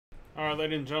Alright,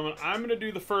 ladies and gentlemen, I'm going to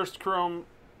do the first Chrome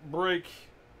break.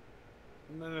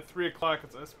 And then at 3 o'clock,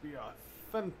 it's SB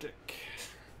Authentic.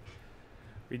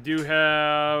 We do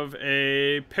have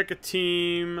a pick a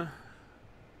team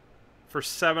for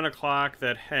 7 o'clock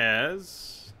that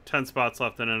has 10 spots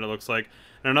left in it, it looks like.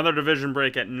 And another division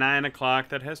break at 9 o'clock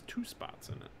that has 2 spots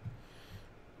in it.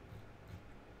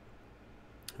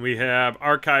 We have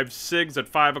Archive SIGs at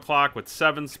 5 o'clock with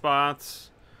 7 spots.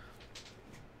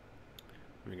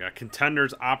 We got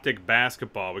Contenders Optic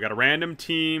Basketball. We got a random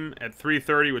team at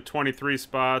 3:30 with 23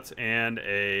 spots and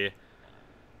a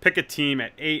pick a team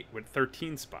at 8 with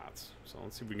 13 spots. So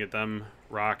let's see if we can get them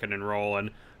rocking and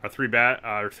rolling.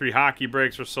 Our three hockey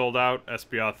breaks are sold out,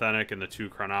 SB Authentic and the 2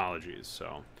 chronologies.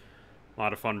 So a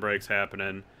lot of fun breaks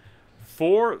happening.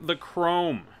 For the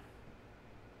Chrome,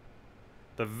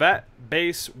 the vet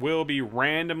base will be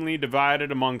randomly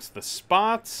divided amongst the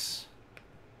spots.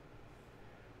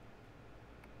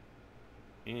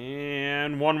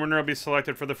 And one winner will be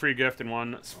selected for the free gift, and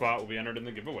 1 spot will be entered in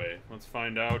the giveaway. Let's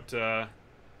find out who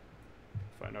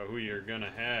you're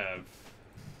gonna have.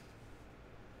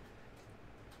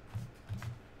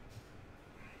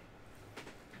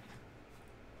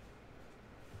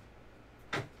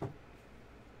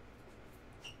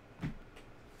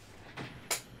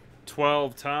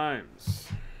 Twelve times.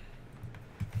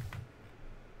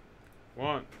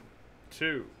 1,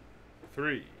 2,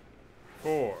 3,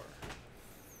 4,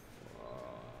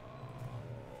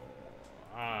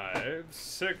 5,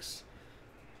 6,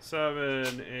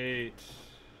 7, 8,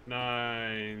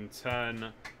 9,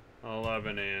 10,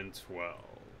 11, and 12.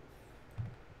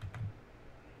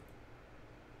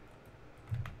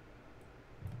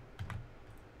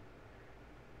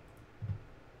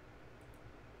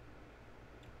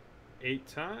 Eight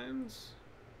times.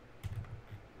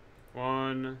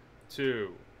 1,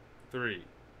 2, 3,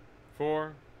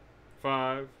 4,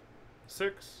 5,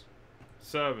 6,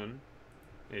 7,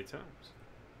 8 times.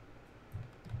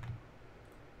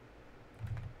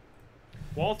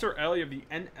 Walter Ellie of the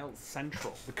NL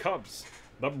Central, the Cubs,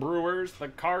 the Brewers, the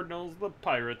Cardinals, the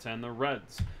Pirates, and the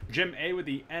Reds. Jim A with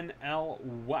the NL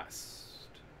West,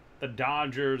 the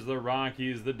Dodgers, the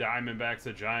Rockies, the Diamondbacks,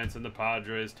 the Giants, and the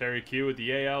Padres. Terry Q with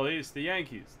the AL East, the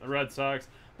Yankees, the Red Sox,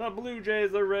 the Blue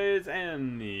Jays, the Rays,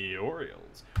 and the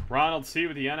Orioles. Ronald C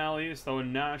with the NL East, the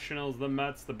Nationals, the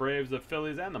Mets, the Braves, the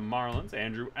Phillies, and the Marlins.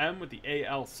 Andrew M with the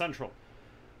AL Central,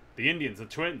 the Indians, the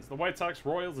Twins, the White Sox,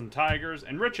 Royals, and Tigers.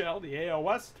 And Rich L, the AL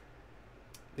West,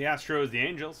 the Astros, the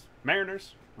Angels,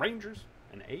 Mariners, Rangers,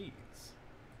 and A's.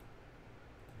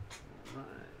 All right.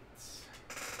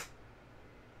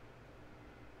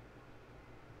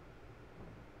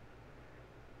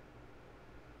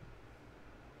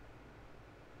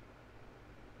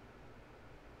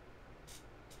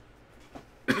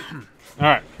 All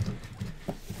right.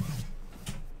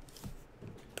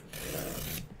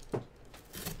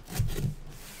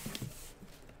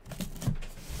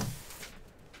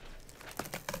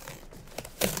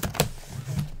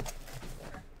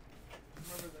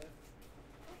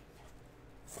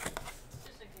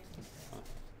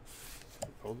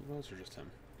 Both of those or just him?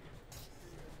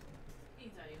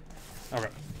 Okay.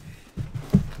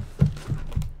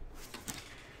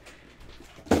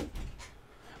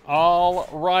 All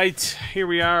right, here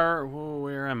we are. Whoa,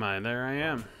 where am I? There I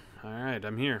am. All right,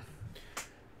 I'm here.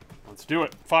 Let's do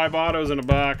it. 5 autos in a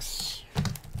box.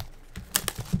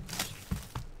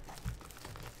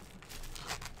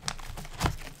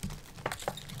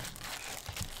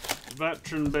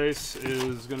 Veteran base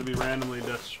is going to be randomly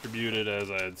distributed,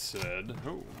 as I had said.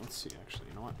 Oh, let's see, actually.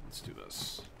 You know what? Let's do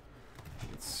this.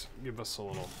 Let's give us a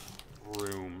little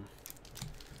room.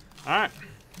 All right.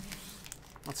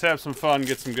 Let's have some fun,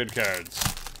 get some good cards.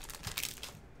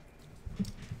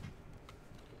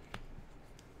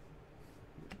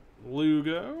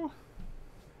 Lugo.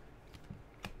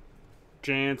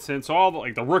 Jansen. So all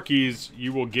the rookies,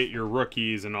 you will get your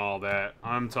rookies and all that.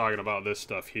 I'm talking about this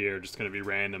stuff here, just going to be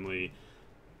randomly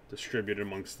distributed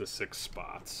amongst the 6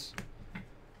 spots.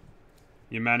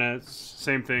 Jimenez,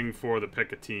 same thing for the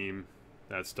pick a team.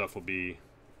 That stuff will be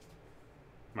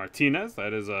Martinez.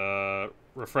 That is a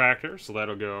refractor, so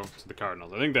that'll go to the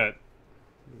Cardinals. I think that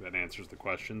answers the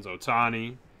questions.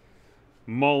 Otani,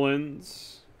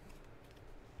 Mullins,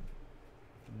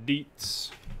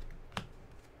 Dietz,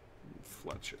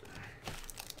 Fletcher,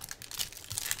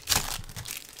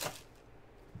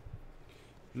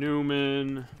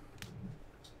 Newman,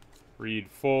 Reed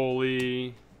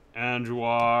Foley,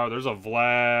 Andujar. There's a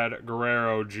Vlad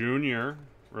Guerrero Jr.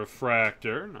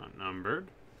 refractor, not numbered.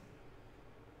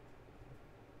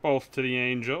 Both to the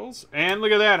Angels. And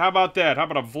look at that. How about that? How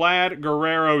about a Vlad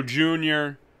Guerrero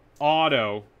Jr.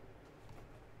 auto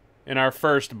in our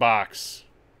first box.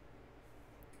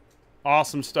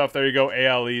 Awesome stuff. There you go,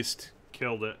 AL East.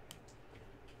 Killed it.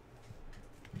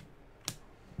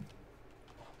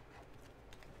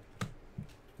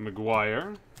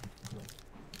 McGuire.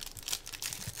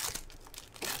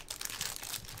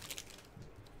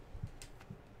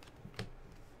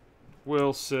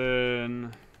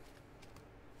 Wilson.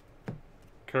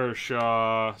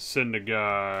 Kershaw.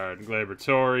 Syndergaard. Gleyber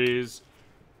Torres.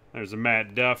 There's a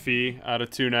Matt Duffy out of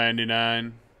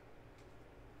 299.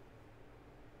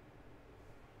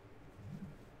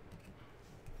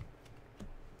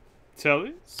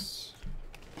 Tellys.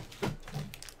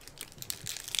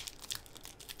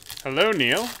 Hello,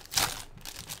 Neil.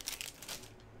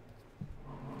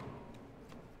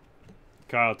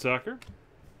 Kyle Tucker.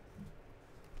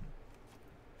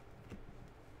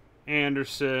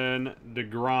 Anderson,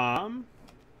 DeGrom,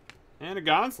 and a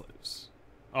Gonsalves.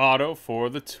 Auto for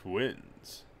the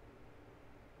Twins.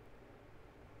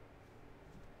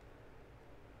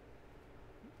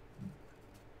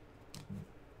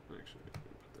 Actually,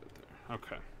 put that there.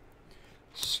 Okay.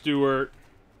 Stewart,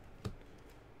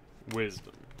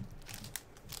 Wisdom.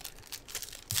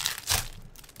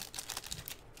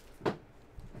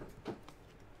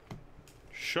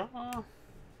 Shaw.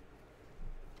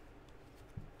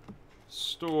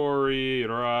 Story,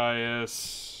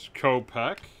 Arias,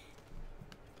 Kopech,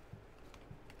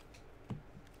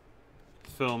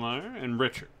 Filmer, and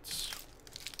Richards.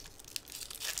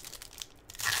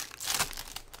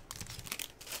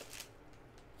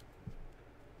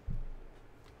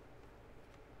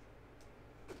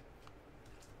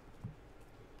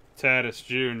 Tatis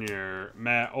Jr.,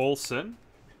 Matt Olson,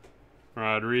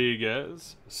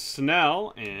 Rodriguez,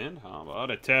 Snell, and how about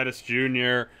a Tatis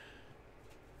Jr.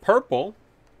 purple?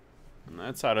 And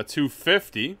that's out of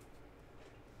 250.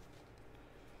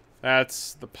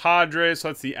 That's the Padres, so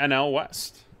that's the NL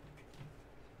West.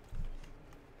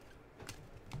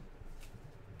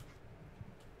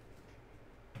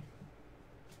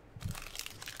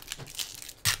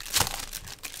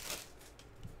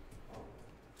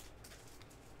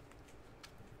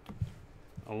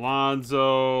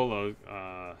 Alonso,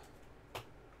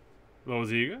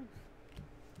 Loziga,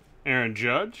 Aaron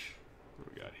Judge. What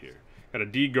do we got here? Got a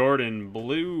D. Gordon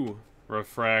blue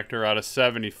refractor out of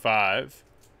 75.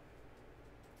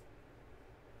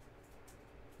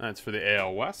 That's for the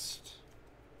AL West.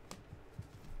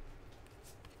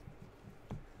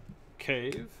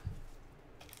 Cave.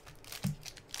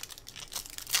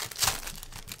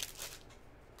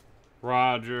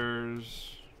 Rogers.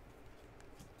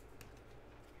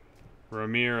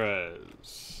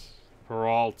 Ramirez,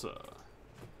 Peralta,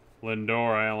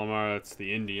 Lindor, Alomar, that's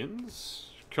the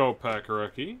Indians. Kopech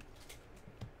rookie,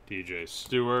 DJ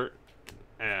Stewart,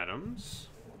 Adams.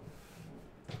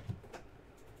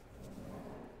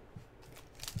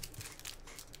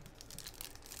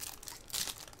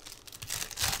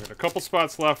 We got a couple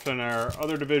spots left in our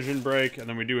other division break, and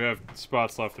then we do have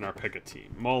spots left in our pick a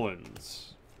team.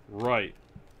 Mullins, Wright,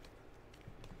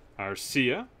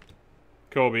 Arcia,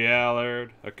 Kobe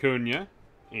Allard, Acuna,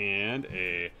 and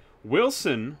a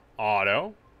Wilson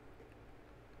auto.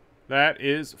 That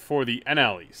is for the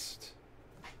NL East.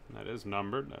 That is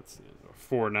numbered. That's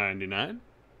 $4.99.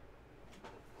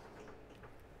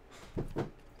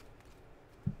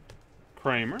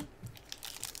 Kramer.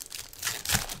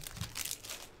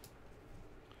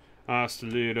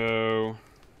 Astolito.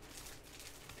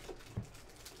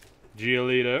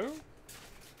 Giolito.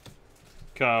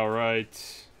 Kyle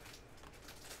Wright.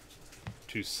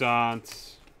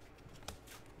 Toussaint,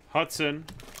 Hudson,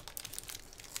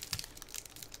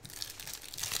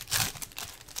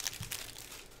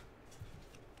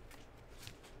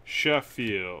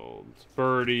 Sheffield,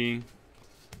 Birdie,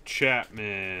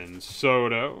 Chapman,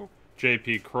 Soto,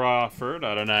 J.P. Crawford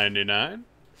out of 99.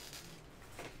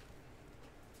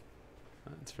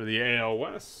 That's for the AL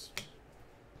West.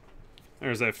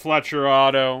 There's a Fletcher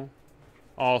auto,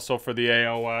 also for the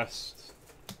AL West.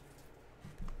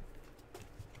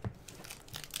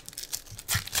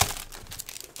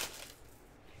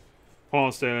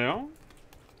 Ponce de Leon,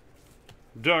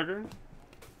 Duggar,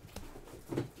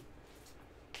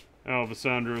 Elvis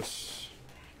Andrus,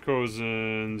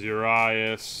 Cousins,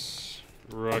 Urias,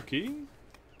 rookie,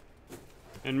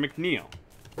 and McNeil.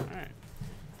 All right,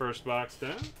 first box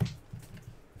down.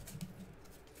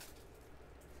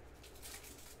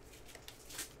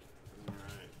 All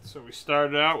right, so we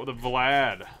started out with a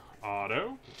Vlad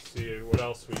auto. Let's see what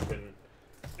else we can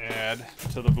add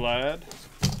to the Vlad.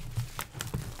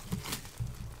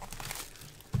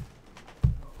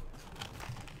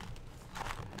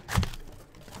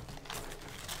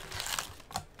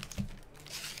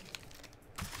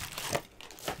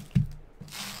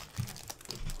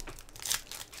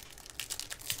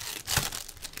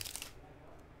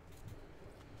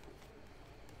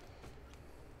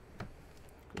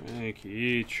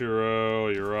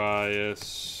 Ichiro,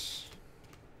 Urias.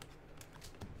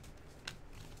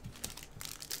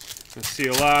 I see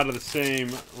a lot of the same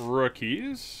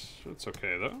rookies. It's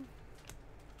okay, though.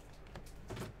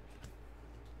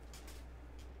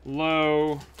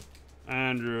 Lowe,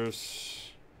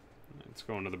 Andrus. Let's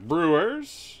go into the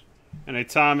Brewers. And a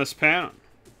Thomas Pound.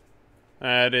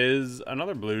 That is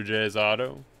another Blue Jays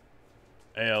auto.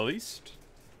 AL East.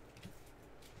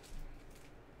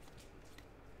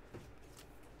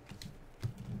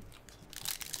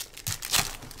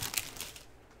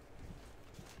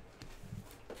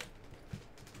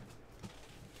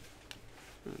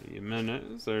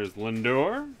 Jimenez. There's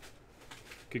Lindor.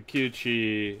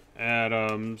 Kikuchi.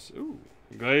 Adams. Ooh.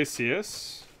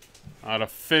 Iglesias. Out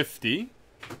of 50.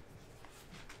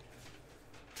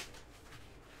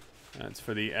 That's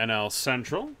for the NL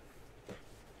Central.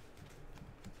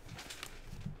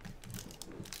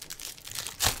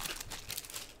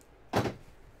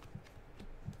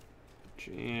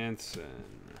 Jansen.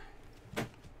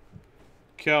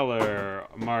 Keller,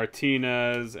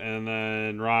 Martinez, and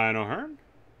then Ryan O'Hearn.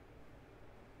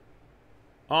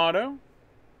 Auto.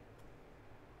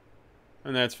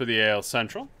 And that's for the AL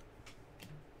Central.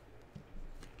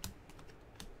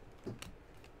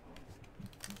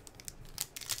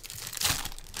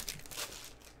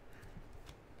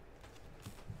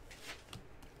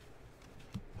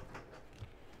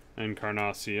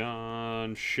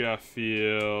 Encarnacion,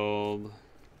 Sheffield,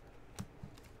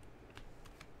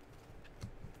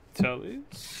 Tellez.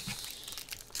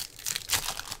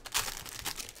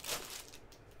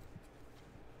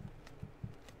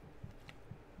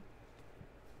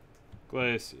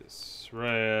 Iglesias,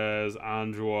 Reyes,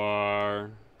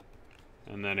 Andujar,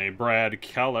 and then a Brad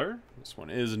Keller. This one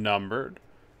is numbered.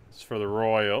 It's for the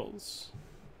Royals.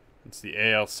 It's the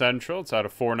AL Central. It's out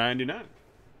of 499.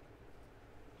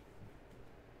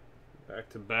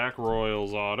 Back-to-back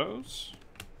Royals autos.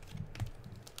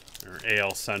 Or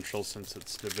AL Central since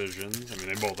it's divisions. I mean,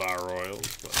 they both are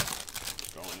Royals,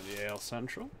 but going to the AL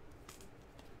Central.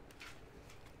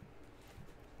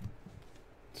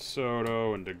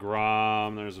 Soto and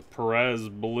DeGrom. There's a Perez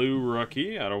blue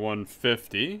rookie out of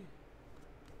 150.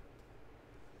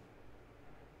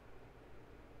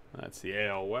 That's the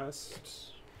AL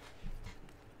West.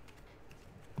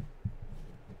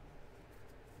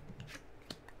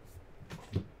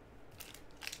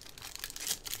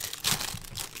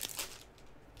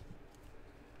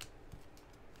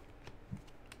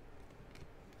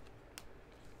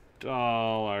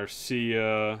 Dahl,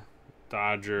 Arcia,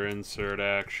 Dodger insert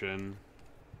action.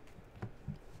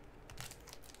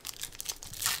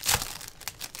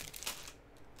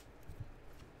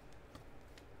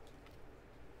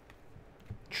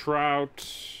 Trout,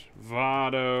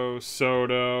 Votto,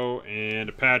 Soto, and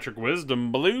a Patrick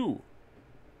Wisdom blue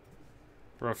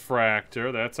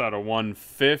refractor. That's out of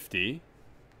 150.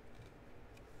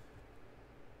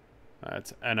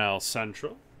 That's NL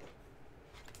Central.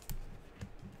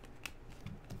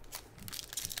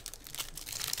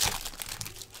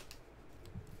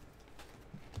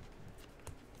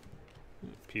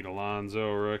 Pete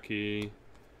Alonso, rookie.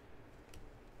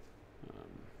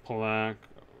 Polanco,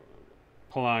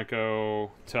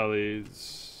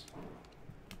 Tellez.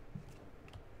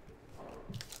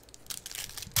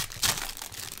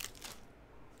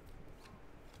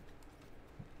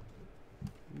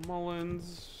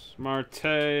 Mullins,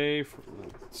 Marte,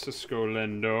 Cisco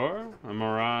Lindor,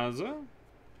 Amaraza.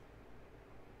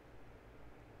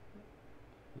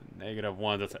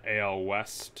 -1, that's AL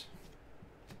West.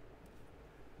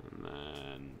 And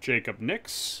then Jacob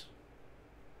Nix,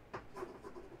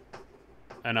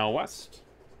 NL West.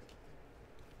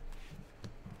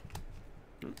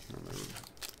 Another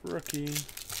rookie.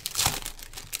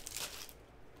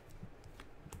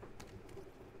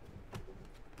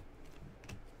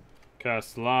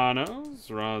 Castellanos,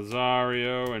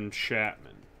 Rosario, and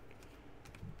Chapman.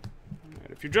 All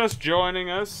right, if you're just joining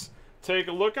us, take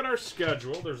a look at our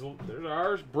schedule. There's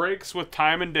our breaks with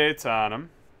time and dates on them.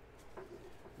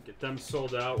 Get them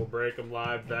sold out. We'll break them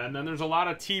live then. Then there's a lot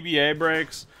of TBA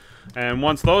breaks. And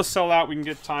once those sell out, we can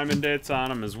get time and dates on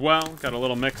them as well. Got a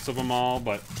little mix of them all,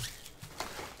 but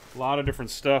a lot of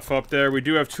different stuff up there. We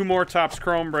do have 2 more Topps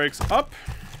Chrome breaks up.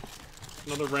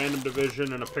 Another random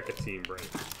division and a pick a team break.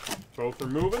 Both are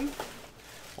moving.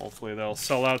 Hopefully they'll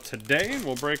sell out today and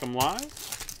we'll break them live.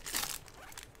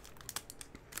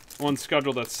 One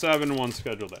scheduled at 7, one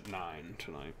scheduled at 9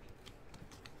 tonight.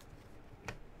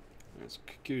 There's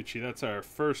Kikuchi. That's our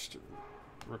first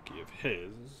rookie of his.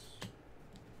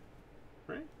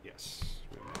 Right? Yes.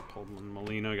 We have Pullman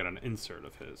Molina. Got an insert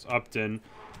of his. Upton.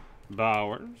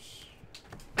 Bowers.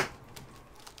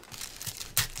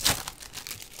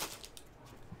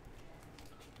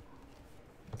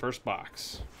 first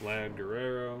box. Vlad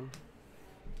Guerrero,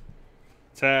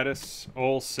 Tatis,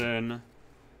 Olsen,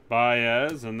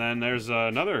 Baez, and then there's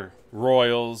another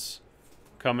Royals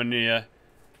coming to you.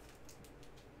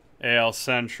 AL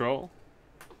Central.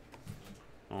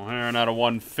 O'Haron out of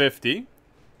 150.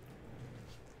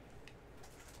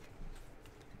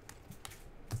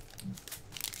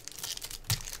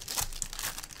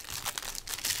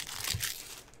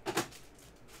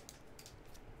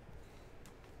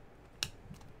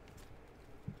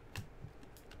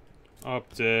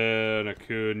 Upton,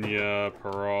 Acuna,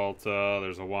 Peralta.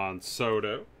 There's a Juan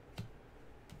Soto.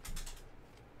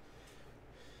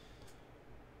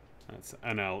 That's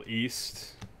NL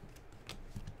East.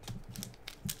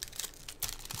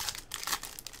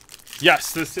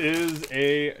 Yes, this is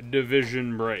a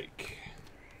division break.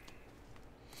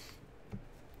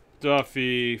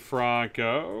 Duffy,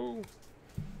 Franco,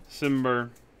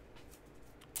 Simber,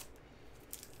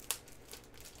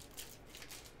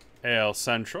 AL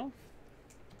Central.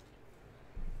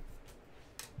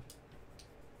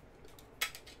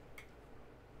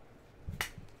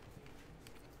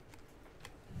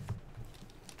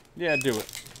 Yeah, do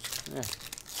it. Yeah.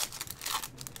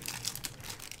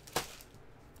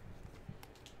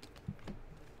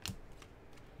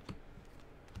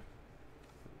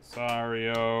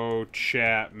 Sario,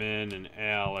 Chapman, and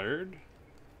Allard.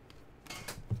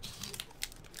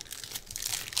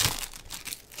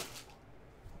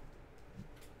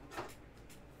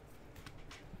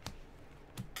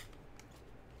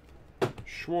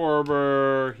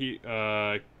 Schwarber,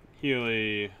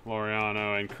 Healy,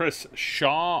 Laureano, and Chris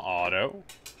Shaw auto.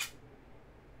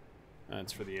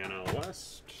 That's for the NL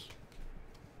West.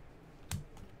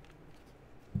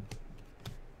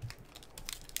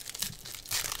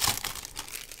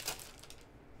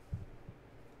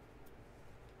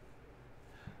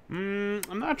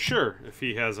 I'm not sure if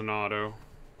he has an auto.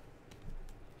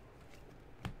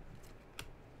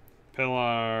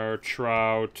 Pillar,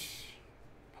 Trout,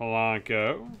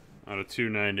 Polanco out of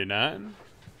 299.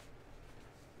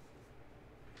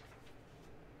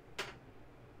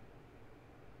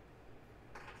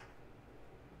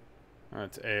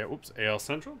 That's AL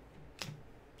Central.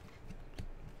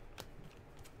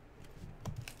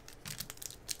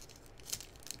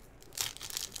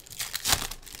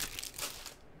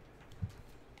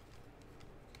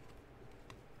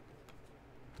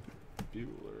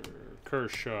 Bueller,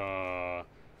 Kershaw. All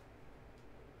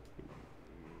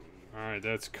right,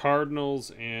 that's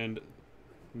Cardinals and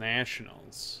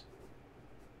Nationals.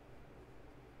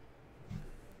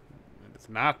 It's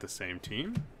not the same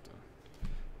team.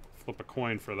 Flip a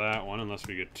coin for that one, unless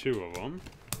we get two of them.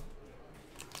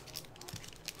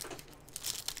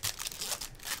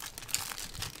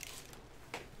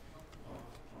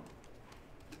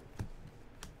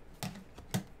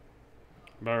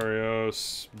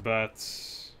 Barrios,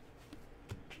 Betts.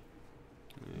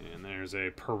 And there's a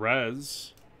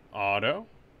Perez auto.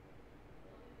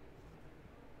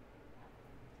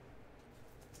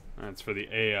 That's for the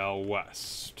AL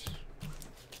West.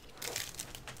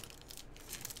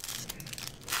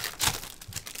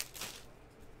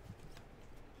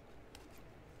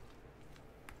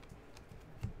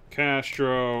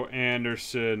 Castro,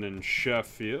 Anderson, and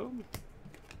Sheffield.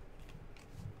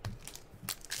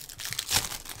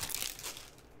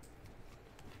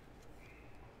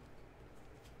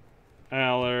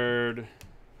 Allard,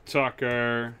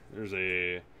 Tucker. There's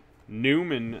a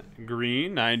Newman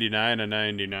green,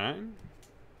 99/99.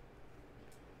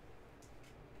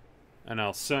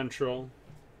 NL Central.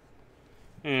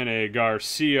 And a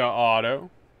Garcia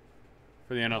auto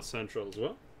for the NL Central as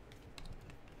well.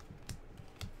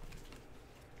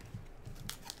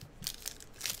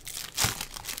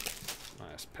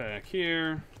 Last pack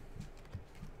here.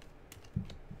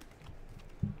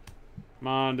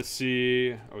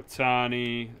 Mondesi,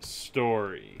 Otani,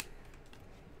 Story.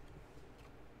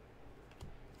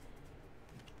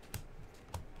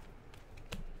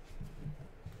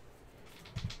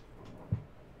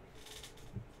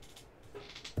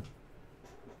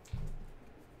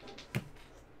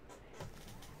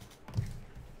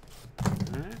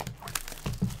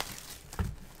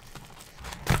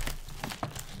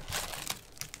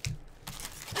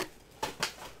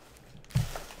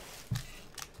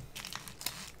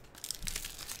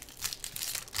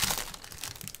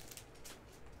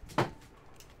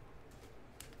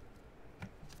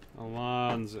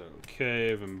 Alonso,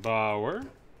 Cave, and Bauer.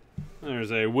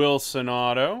 There's a Wilson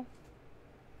auto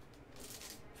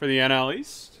for the NL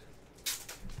East.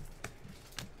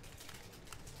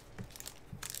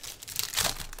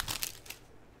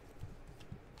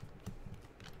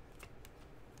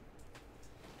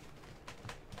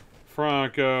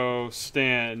 Franco,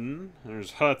 Stanton.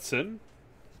 There's Hudson.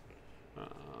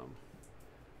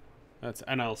 That's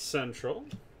NL Central.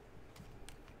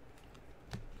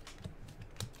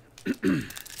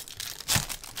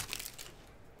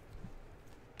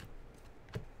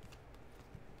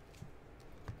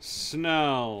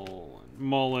 Snell,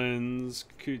 Mullins,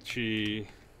 Kikuchi.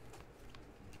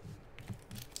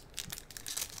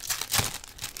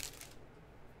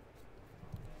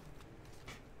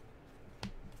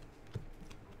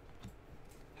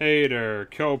 Hader,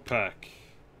 Kopech.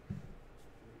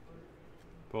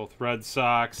 Both Red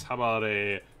Sox. How about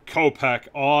a Kopech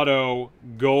auto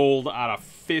gold out of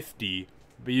 50?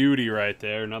 Beauty right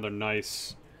there. Another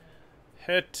nice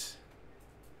hit.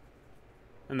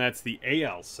 And that's the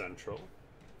AL Central.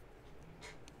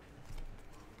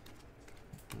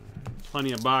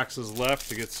 Plenty of boxes left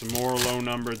to get some more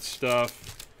low-numbered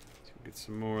stuff. Get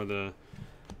some more of the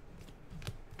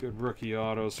good rookie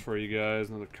autos for you guys.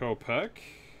 Another Kopech.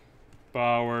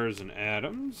 Bowers and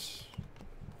Adams.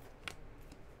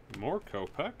 More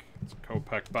Kopech. It's a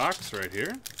Kopech box right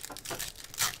here.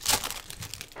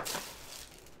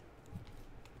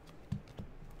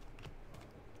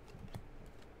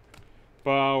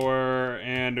 Bauer,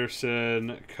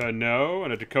 Anderson, Cano,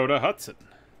 and a Dakota Hudson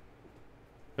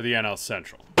for the NL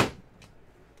Central.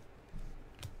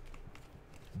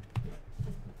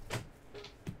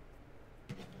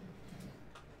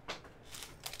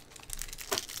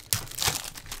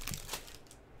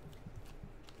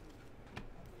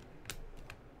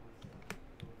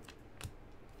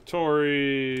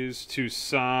 Torres,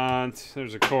 Toussaint.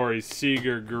 There's a Corey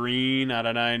Seager green out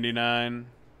of 99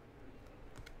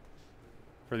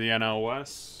 for the NL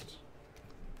West.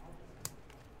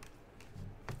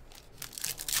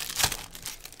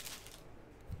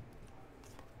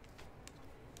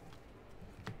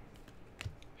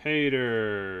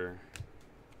 Hader,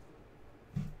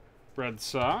 Red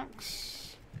Sox.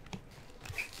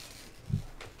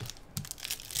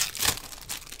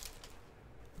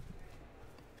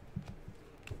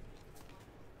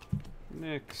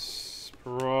 Nix,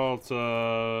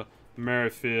 Peralta,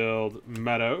 Merrifield,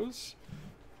 Meadows.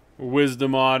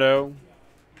 Wisdom auto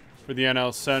for the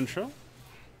NL Central.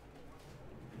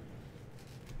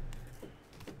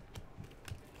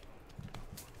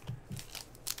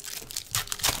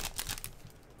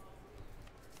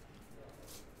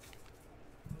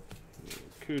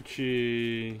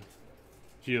 Kikuchi,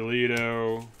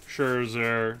 Giolito,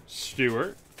 Scherzer,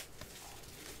 Stewart.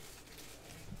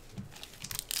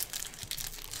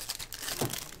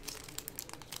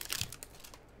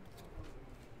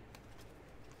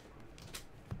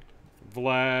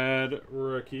 Vlad,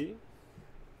 rookie.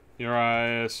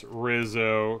 Urias,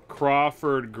 Rizzo.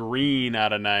 Crawford, green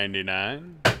out of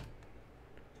 99.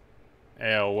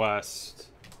 AL West.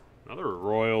 Another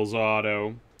Royals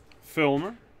auto.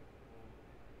 Filmer.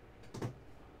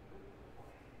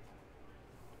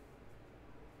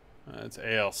 That's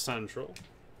AL Central.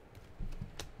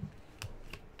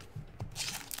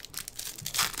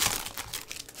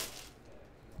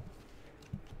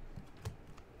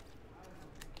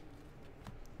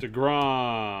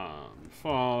 DeGrom,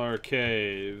 Faller,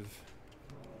 Cave.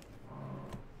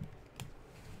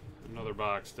 Another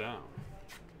box down.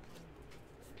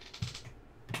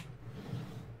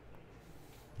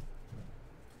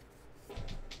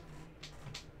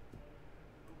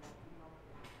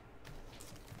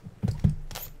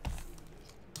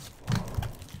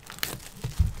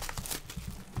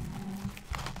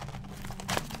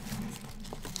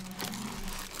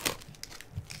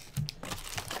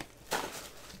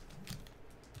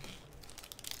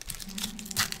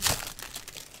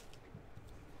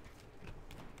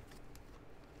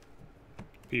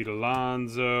 Pete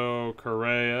Alonso,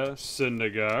 Correa,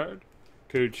 Syndergaard,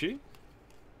 Cucci.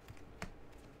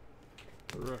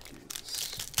 The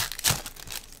rookies.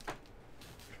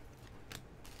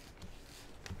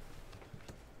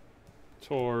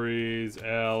 Torres,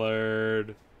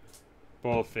 Allard,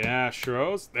 both the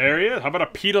Astros. There he is. How about a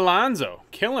Pete Alonso?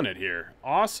 Killing it here.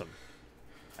 Awesome.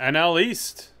 NL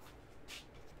East.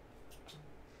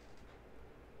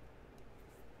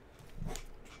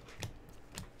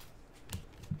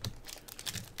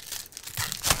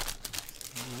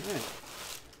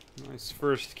 Nice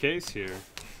first case here.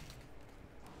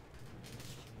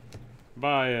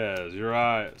 Baez,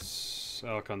 Urias,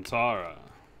 Alcantara,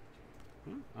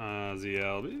 Ozzie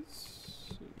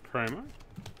Albies, Kramer.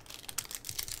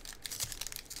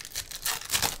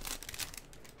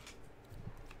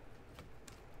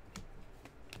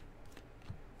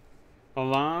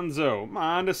 Alonso,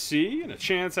 Mondesi, and a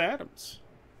Chance Adams.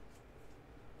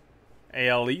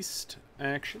 AL East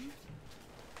action.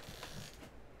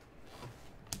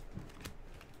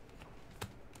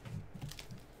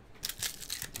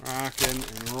 Rocking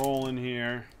and rolling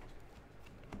here.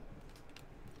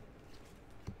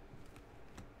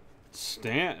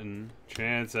 Stanton,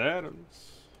 Chance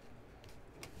Adams.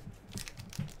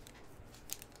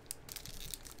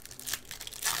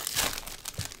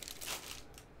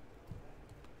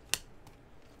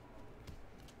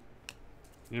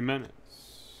 Jimenez,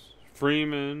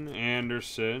 Freeman,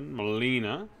 Anderson,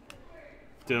 Molina,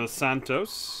 De Los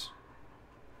Santos.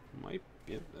 Might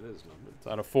be, that is numbered. It's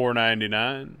out of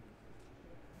 499.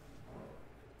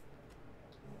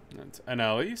 That's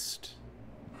NL East.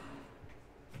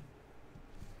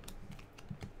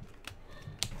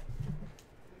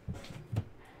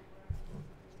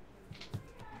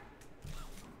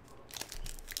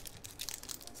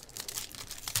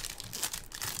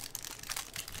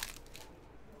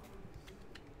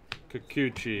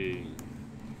 Kikuchi.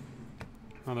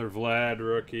 Another Vlad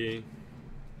rookie.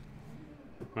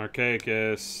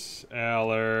 Markakis.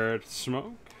 Allard.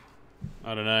 Smoke.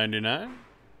 Out of 99.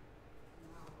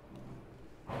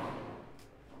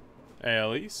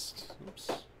 AL East.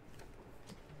 Oops.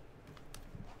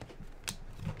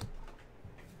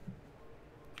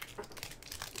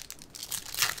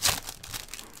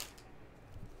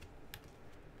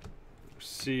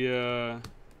 Garcia.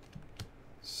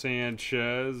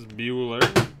 Sanchez,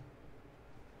 Bueller.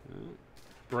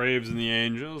 Braves and the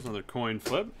Angels, another coin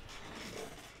flip.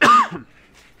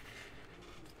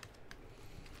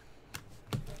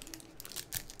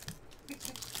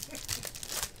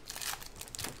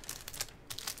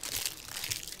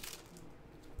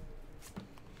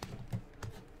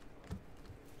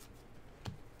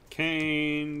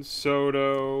 Kane,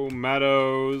 Soto,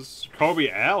 Meadows, Kobe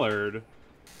Allard.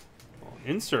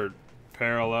 Insert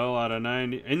parallel out of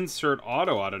 90. Insert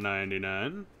auto out of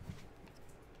 99.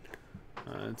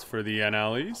 It's for the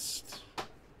NL East.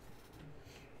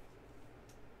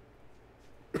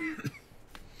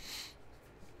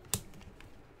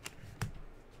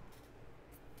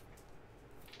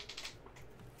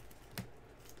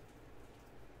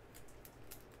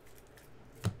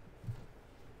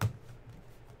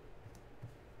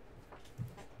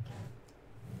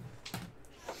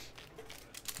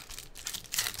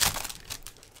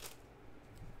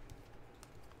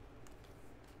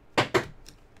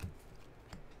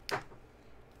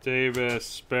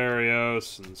 Davis,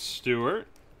 Barrios, and Stewart.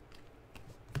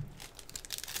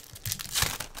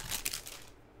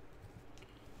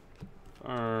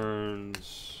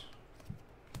 Burns,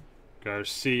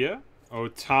 Garcia,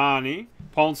 Otani,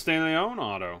 Paul Stanley-Owen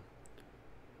auto.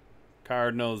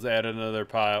 Cardinals added another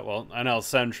pile. Well, NL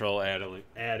Central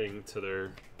adding to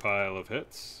their pile of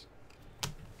hits.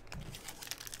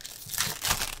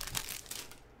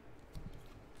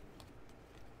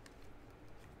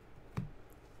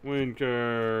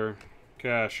 Winker,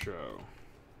 Castro.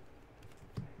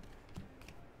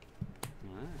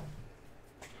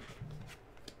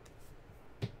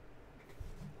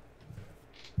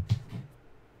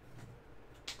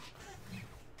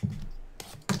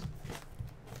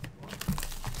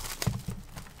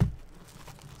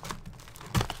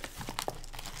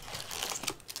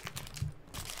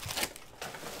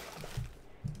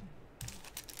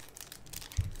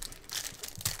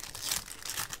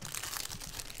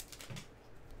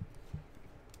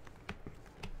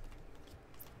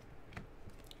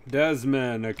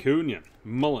 Desmond Acuna,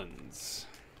 Mullins.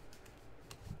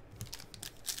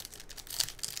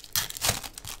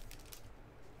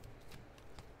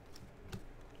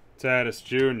 Tatis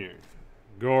Jr.,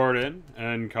 Gordon,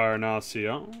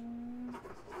 Encarnacion.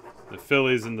 The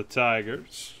Phillies and the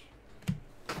Tigers.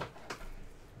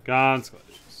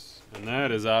 Gonzalez. And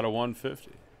that is out of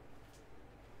 150.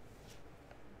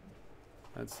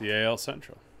 That's the AL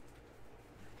Central.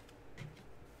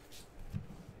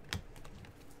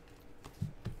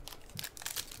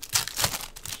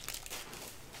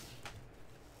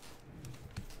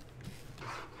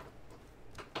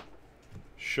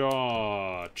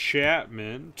 Shaw,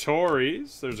 Chapman,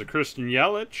 Torres. There's a Christian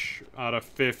Yelich out of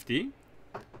 50.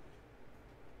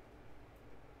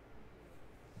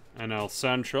 NL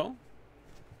Central.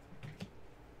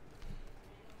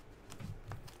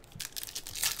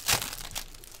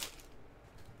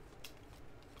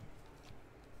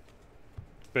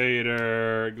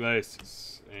 Bader,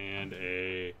 Iglesias, and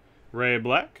a Ray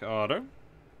Black auto.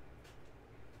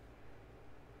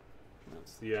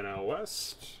 That's the NL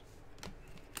West.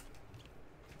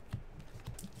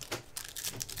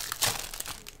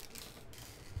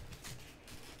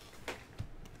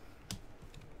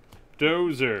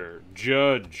 Dozer,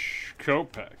 Judge,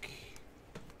 Kopech.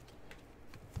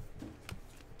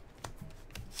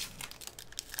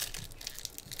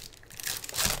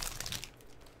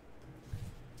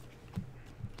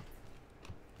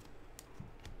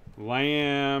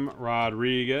 Lamb,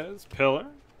 Rodriguez, Pillar,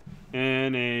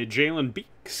 and a Jalen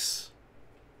Beeks.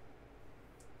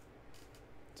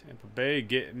 Tampa Bay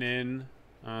getting in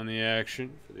on the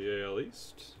action for the AL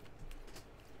East.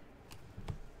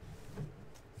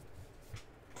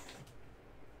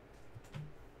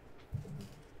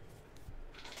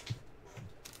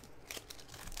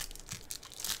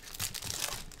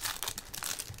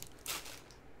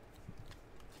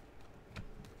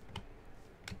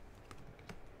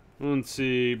 Let's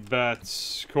see,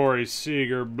 Betts, Corey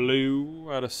Seager,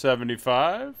 blue out of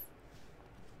 75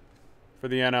 for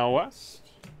the NL West.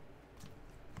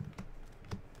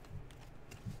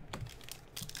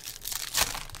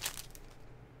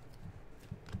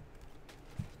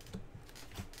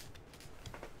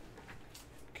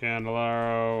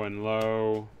 Candelario and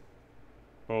Lowe,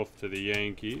 both to the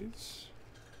Yankees.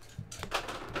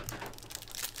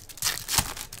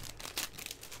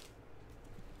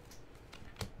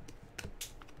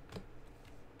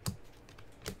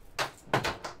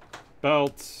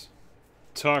 Belt,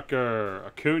 Tucker,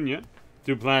 Acuna,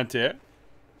 Duplantier.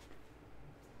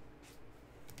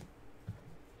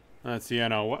 That's the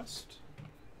NL West.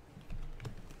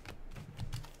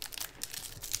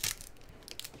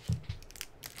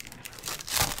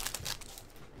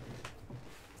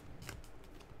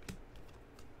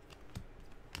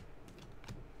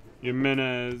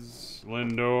 Jimenez,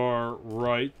 Lindor,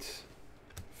 Wright,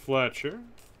 Fletcher.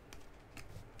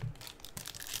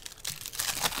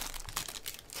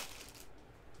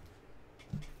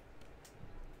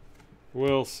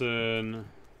 Wilson,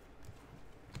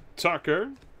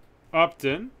 Tucker,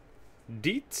 Upton,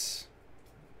 Dietz.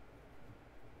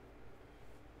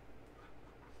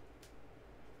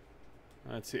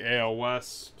 That's the AL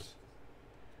West.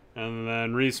 And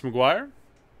then Reese McGuire,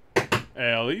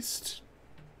 AL East.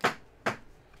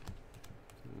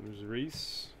 There's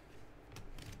Reese.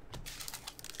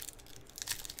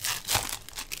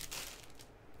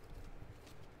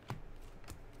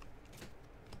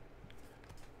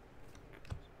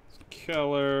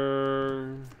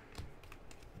 Keller.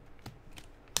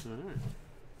 All right.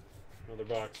 Another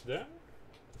box down.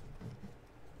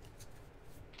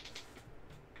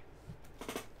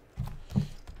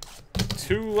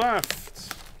 Two left.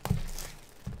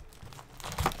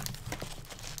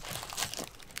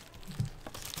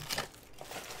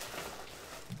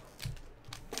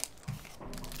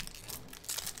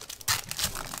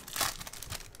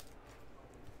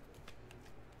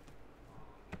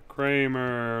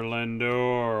 Kramer,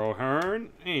 Lindor, O'Hearn,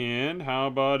 and how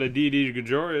about a Didi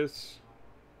Gregorius?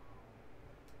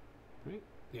 Right?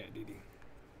 Yeah, Didi.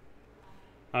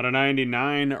 Out of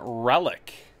 99,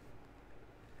 Relic.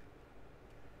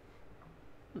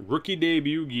 Rookie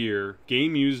debut gear,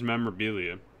 game used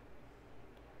memorabilia.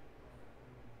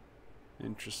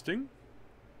 Interesting.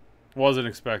 Wasn't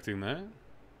expecting that.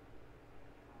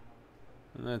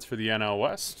 And that's for the NL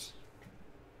West.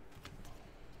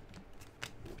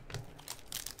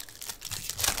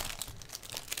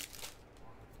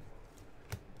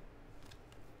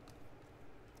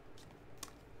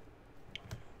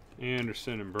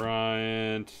 Anderson and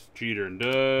Bryant, Jeter and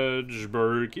Dodge,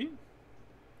 Berkey.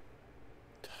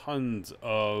 Tons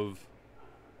of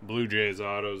Blue Jays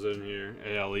autos in here.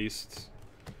 AL East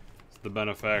is the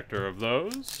benefactor of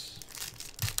those.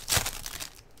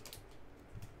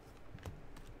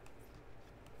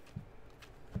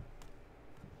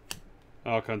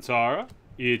 Alcantara,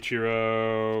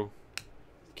 Ichiro,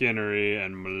 Kinnery,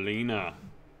 and Molina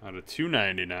out of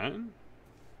 299.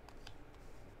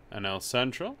 NL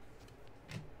Central.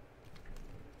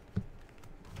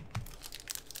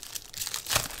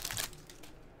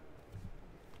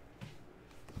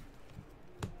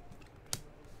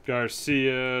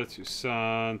 Garcia,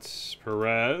 Toussaint,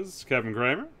 Perez, Kevin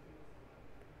Kramer.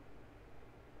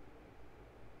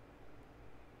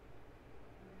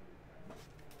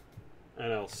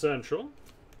 NL Central.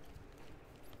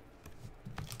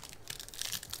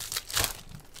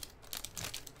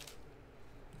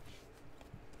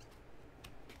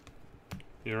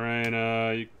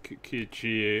 Urena,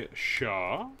 Yukichi,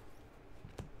 Shaw.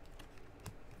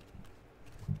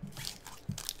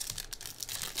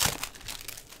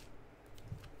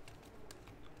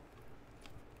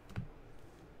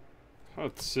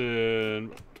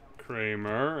 Hudson,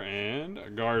 Kramer,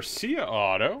 and Garcia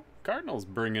auto. Cardinals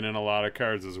bringing in a lot of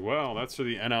cards as well. That's for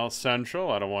the NL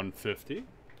Central out of 150.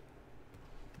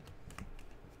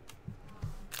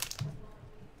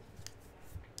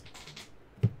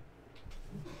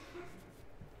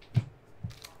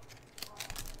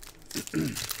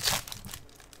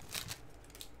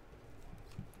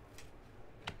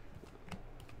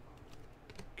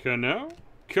 Cano,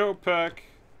 Kopech,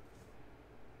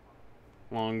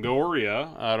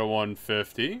 Longoria out of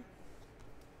 150.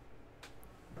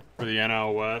 For the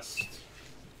NL West,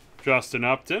 Justin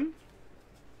Upton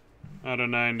out of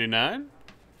 99.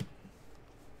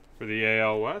 For the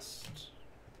AL West,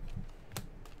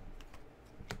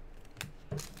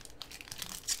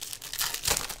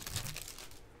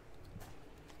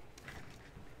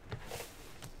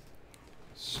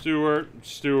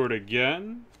 Stewart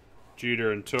again,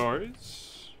 Jeter and Torres.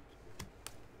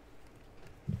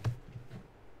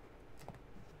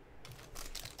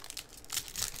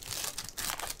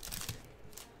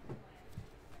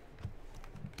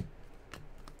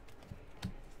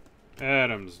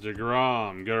 Adams,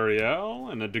 DeGrom,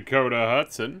 Gurriel, and a Dakota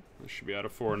Hudson. This should be out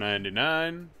of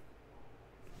 499.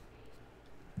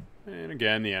 And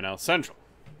again, the NL Central.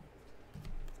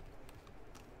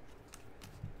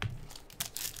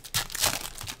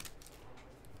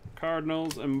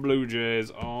 Cardinals and Blue Jays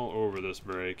all over this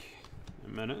break.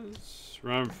 Jimenez,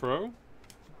 Renfroe,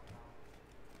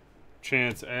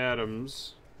 Chance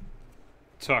Adams,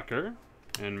 Tucker,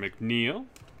 and McNeil.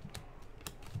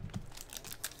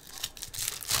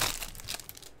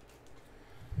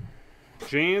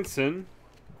 Jansen,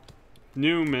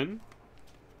 Newman,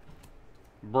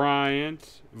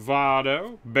 Bryant,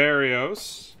 Votto,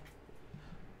 Barrios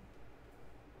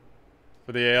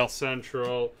for the AL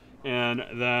Central, and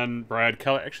then Brad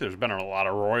Keller. Actually, there's been a lot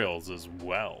of Royals as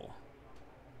well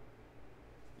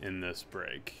in this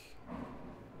break.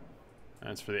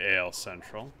 That's for the AL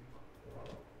Central.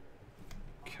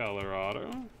 Keller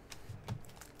auto.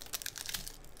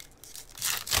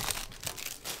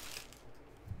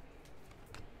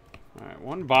 All right,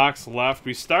 one box left.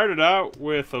 We started out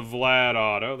with a Vlad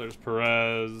auto. There's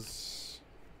Perez.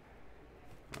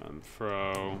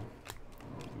 Renfroe.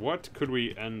 What could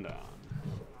we end on?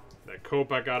 That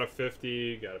Kopech got a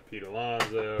 50. Got a Pete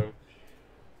Alonso.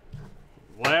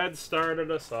 Vlad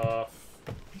started us off.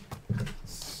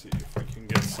 Let's see if we can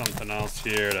get something else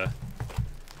here to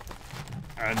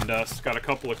end us. Got a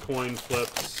couple of coin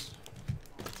flips.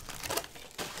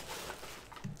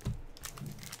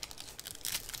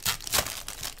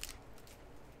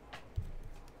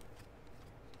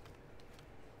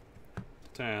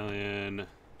 Italian,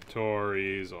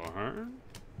 Torres, O'Hearn.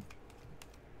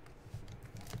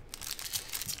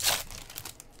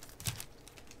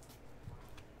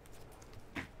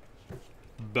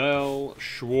 Bell,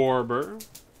 Schwarber.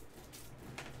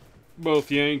 Both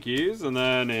Yankees. And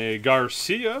then a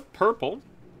Garcia, purple.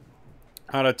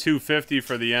 Out of 250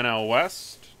 for the NL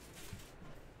West.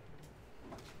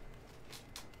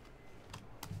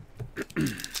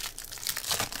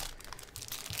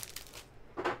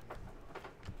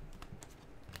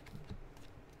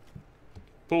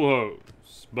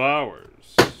 Pujols,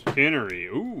 Bowers, Henry,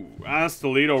 ooh,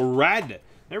 Astolito red.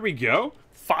 There we go.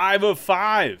 5 of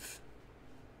 5.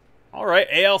 All right,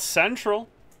 AL Central.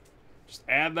 Just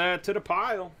add that to the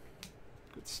pile.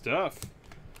 Good stuff.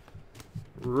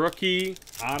 Rookie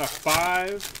out of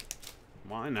 5.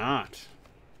 Why not?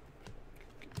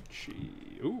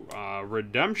 Gee, ooh,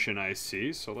 redemption I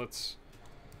see. So let's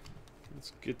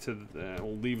get to that.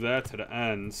 We'll leave that to the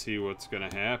end. See what's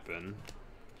gonna happen.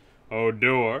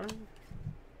 Odor.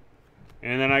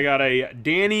 And then I got a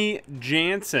Danny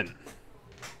Jansen.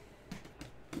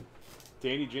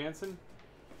 Danny Jansen?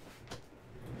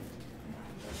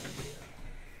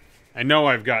 I know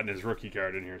I've gotten his rookie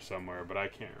card in here somewhere, but I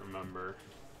can't remember.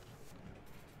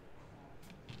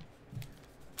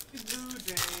 Blue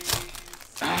Jays.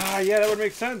 Ah, yeah, that would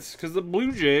make sense, because the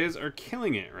Blue Jays are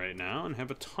killing it right now and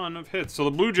have a ton of hits. So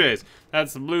the Blue Jays,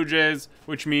 that's the Blue Jays,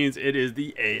 which means it is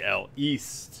the AL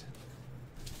East.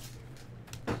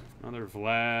 Another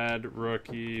Vlad,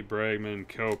 rookie, Bregman,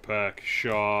 Kopech,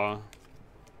 Shaw.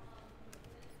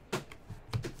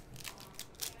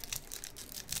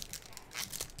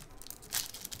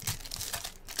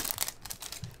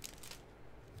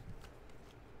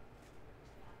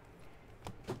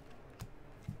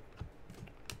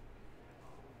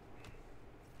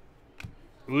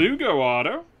 Lugo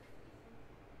auto.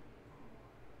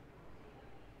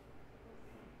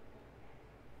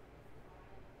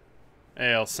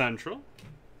 AL Central. All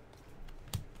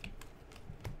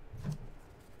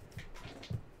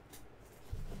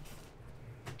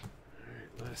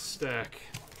right, last stack.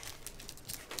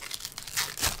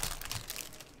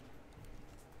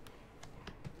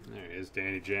 There he is,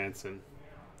 Danny Jansen.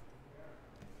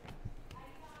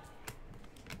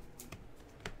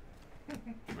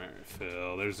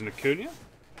 Phil, there's an Acuna.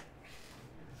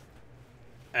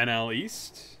 NL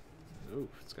East. Oh,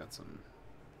 it's got some.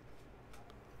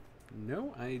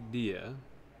 No idea.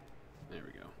 There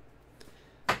we go.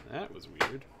 That was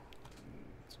weird.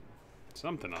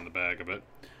 something on the back of it.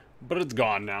 But it's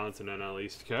gone now. It's an NL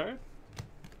East card.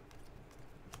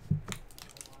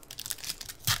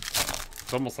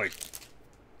 It's almost like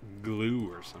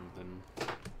glue or something.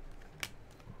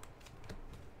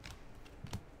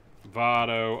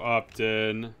 Votto,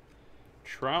 Upton,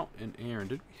 Trout, and Aaron.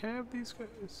 Did we have these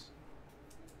guys?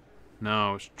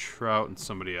 No, it's Trout and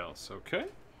somebody else. Okay.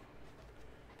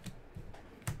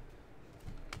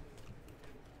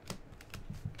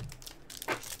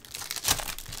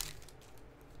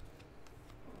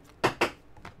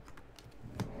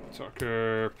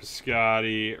 Tucker,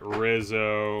 Piscotty,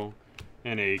 Rizzo,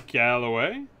 and a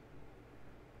Galloway.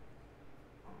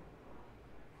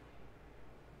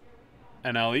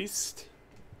 NL East.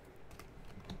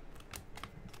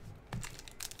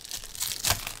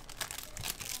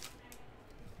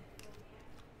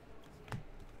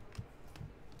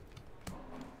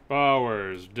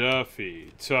 Bowers,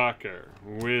 Duffy, Tucker,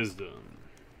 Wisdom.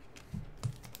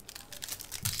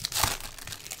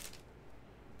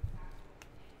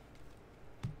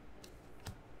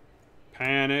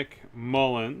 Panic,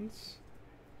 Mullins.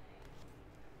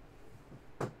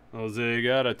 Jose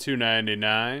got a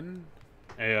 299.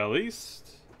 AL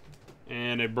East.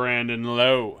 And a Brandon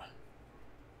Lowe.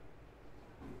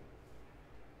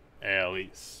 AL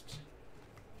East.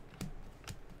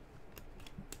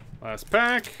 Last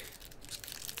pack.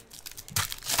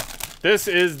 This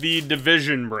is the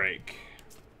division break.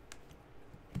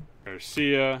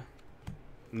 Garcia,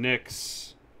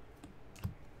 Nix,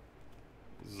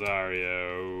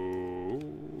 Zario,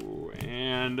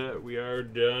 and we are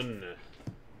done.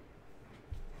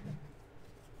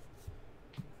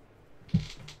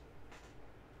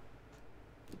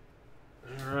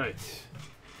 All right.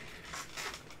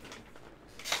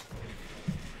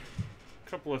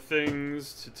 Couple of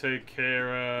things to take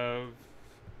care of.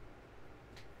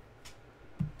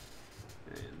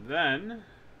 And then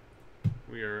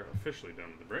we are officially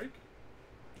done with the break.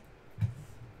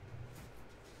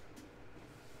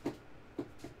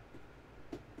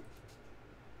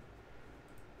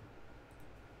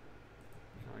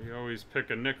 You always pick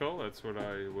a nickel. That's what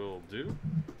I will do.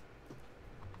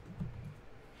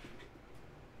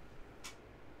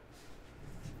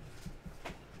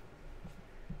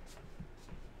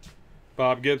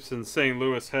 Bob Gibson, St.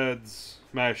 Louis heads.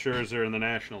 Matt Scherzer and the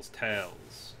Nationals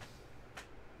tails.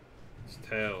 It's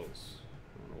tails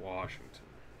going to Washington.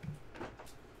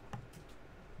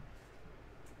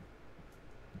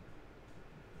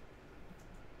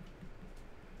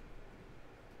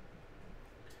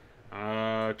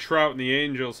 Trout and the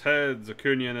Angels heads.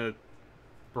 Acuna and the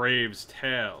Braves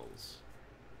tails.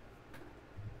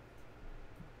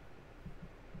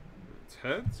 It's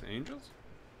heads, Angels.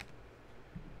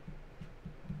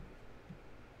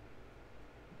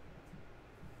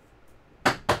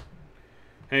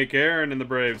 Hank Aaron and the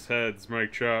Braves heads.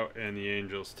 Mike Trout and the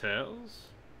Angels tails.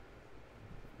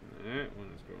 Alright, one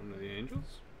is going to the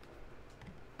Angels.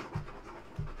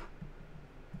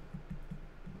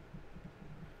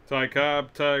 Ty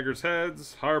Cobb, Tigers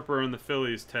heads. Harper and the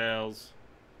Phillies tails.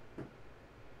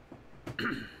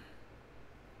 That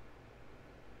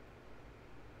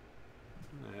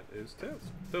is tails.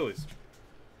 Phillies.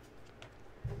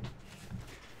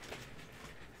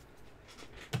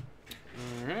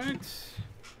 Alright.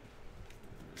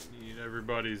 Need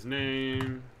everybody's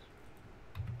name.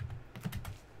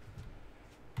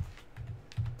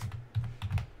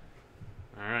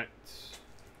 Alright.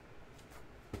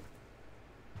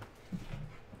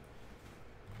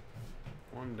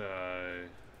 One die.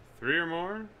 3 or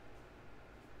more?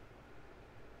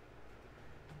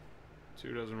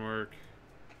 2 doesn't work.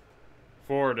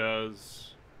 4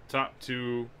 does. Top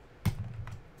 2.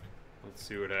 Let's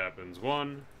see what happens.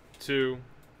 1, 2,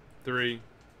 3,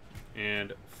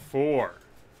 and 4.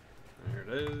 There it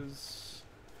is.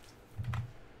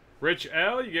 Rich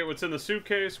L, you get what's in the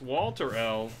suitcase. Walter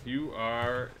L, you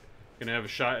are going to have a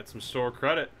shot at some store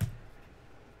credit.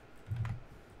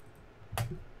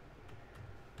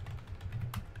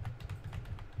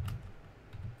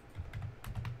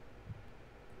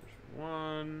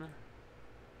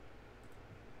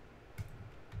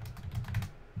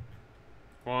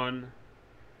 One,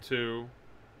 2,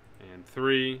 and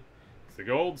 3. It's the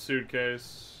gold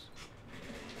suitcase.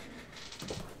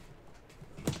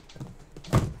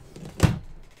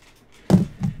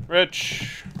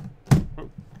 Rich,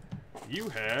 you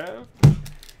have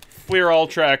Fleer All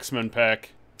Tracksman pack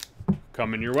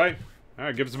coming your way. All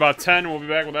right, give us about 10. We'll be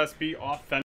back with SB Authentic.